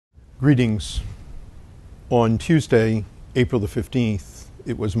Greetings. On Tuesday, April the 15th,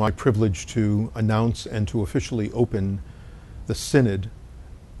 it was my privilege to announce and to officially open the Synod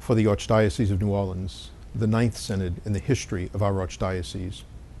for the Archdiocese of New Orleans, the Ninth Synod in the history of our Archdiocese.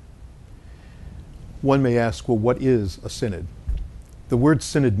 One may ask, well, what is a synod? The word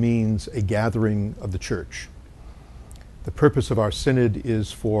synod means a gathering of the church. The purpose of our synod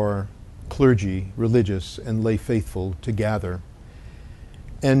is for clergy, religious, and lay faithful to gather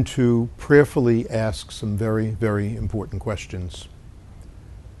and to prayerfully ask some very, very important questions.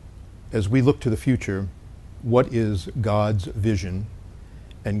 As we look to the future, what is God's vision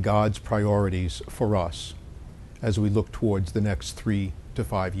and God's priorities for us as we look towards the next 3 to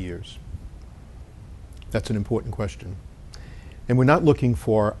 5 years? That's an important question. And we're not looking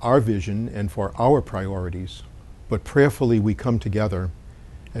for our vision and for our priorities, but prayerfully we come together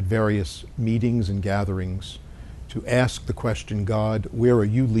at various meetings and gatherings to ask the question, God, where are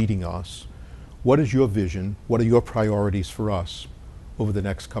you leading us? What is your vision? What are your priorities for us over the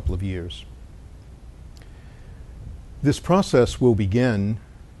next couple of years? This process will begin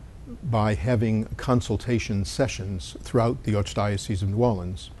by having consultation sessions throughout the Archdiocese of New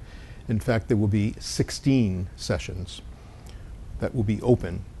Orleans. In fact, there will be 16 sessions that will be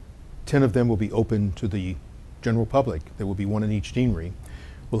open. 10 of them will be open to the general public. There will be one in each deanery.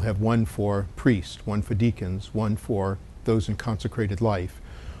 We'll have one for priests, one for deacons, one for those in consecrated life,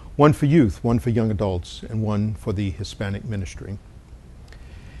 one for youth, one for young adults, and one for the Hispanic ministry.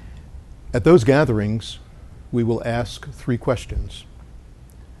 At those gatherings, we will ask 3 questions.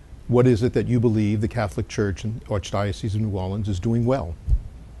 What is it that you believe the Catholic Church and Archdiocese of New Orleans is doing well?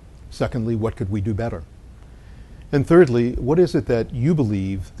 Secondly, what could we do better? And thirdly, what is it that you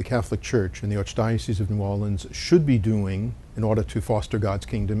believe the Catholic Church and the Archdiocese of New Orleans should be doing in order to foster God's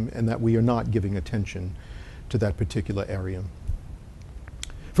kingdom, and that we are not giving attention to that particular area?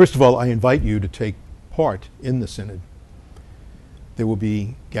 First of all, I invite you to take part in the Synod. There will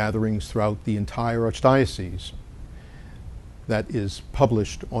be gatherings throughout the entire Archdiocese. That is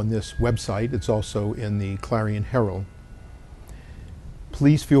published on this website. It's also in the Clarion Herald.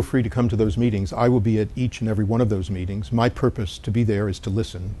 Please feel free to come to those meetings. I will be at each and every one of those meetings. My purpose to be there is to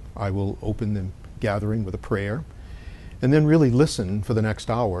listen. I will open the gathering with a prayer and then really listen for the next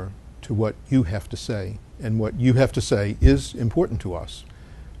hour to what you have to say. And what you have to say is important to us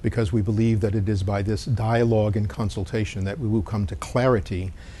because we believe that it is by this dialogue and consultation that we will come to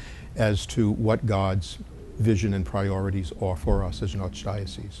clarity as to what God's vision and priorities are for us as an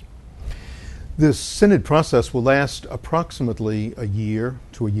archdiocese. This synod process will last approximately a year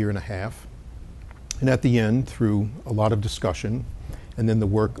to a year and a half. And at the end, through a lot of discussion and then the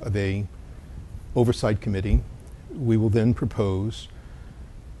work of a oversight committee, we will then propose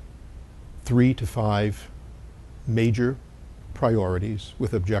 3 to 5 major priorities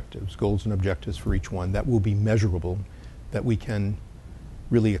with objectives, goals and objectives for each one that will be measurable, that we can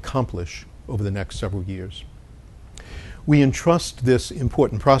really accomplish over the next several years. We entrust this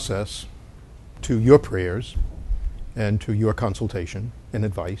important process to your prayers and to your consultation and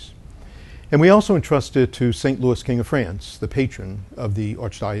advice. And we also entrust it to St. Louis, King of France, the patron of the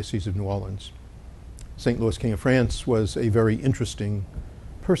Archdiocese of New Orleans. St. Louis, King of France was a very interesting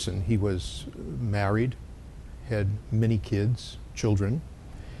person. He was married, had many kids, children.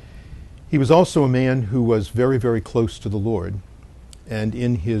 He was also a man who was very, very close to the Lord. And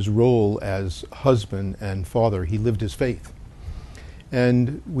in his role as husband and father, he lived his faith.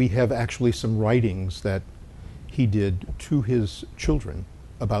 And we have actually some writings that he did to his children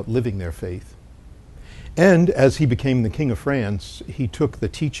about living their faith. And as he became the King of France, he took the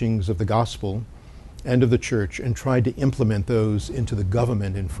teachings of the gospel and of the church and tried to implement those into the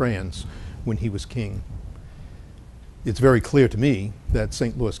government in France when he was king. It's very clear to me that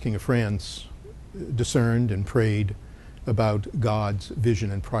St. Louis, King of France, discerned and prayed about God's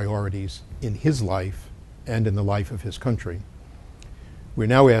vision and priorities in his life and in the life of his country. We're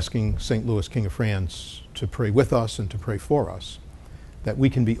now asking St. Louis, King of France, to pray with us and to pray for us, that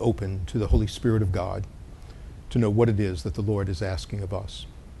we can be open to the Holy Spirit of God to know what it is that the Lord is asking of us.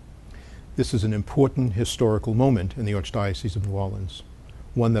 This is an important historical moment in the Archdiocese of New Orleans,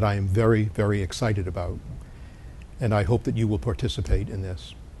 one that I am very, very excited about, and I hope that you will participate in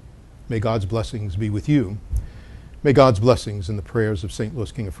this. May God's blessings be with you. May God's blessings and the prayers of St.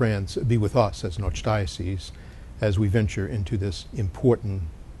 Louis, King of France be with us as an archdiocese as we venture into this important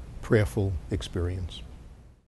prayerful experience.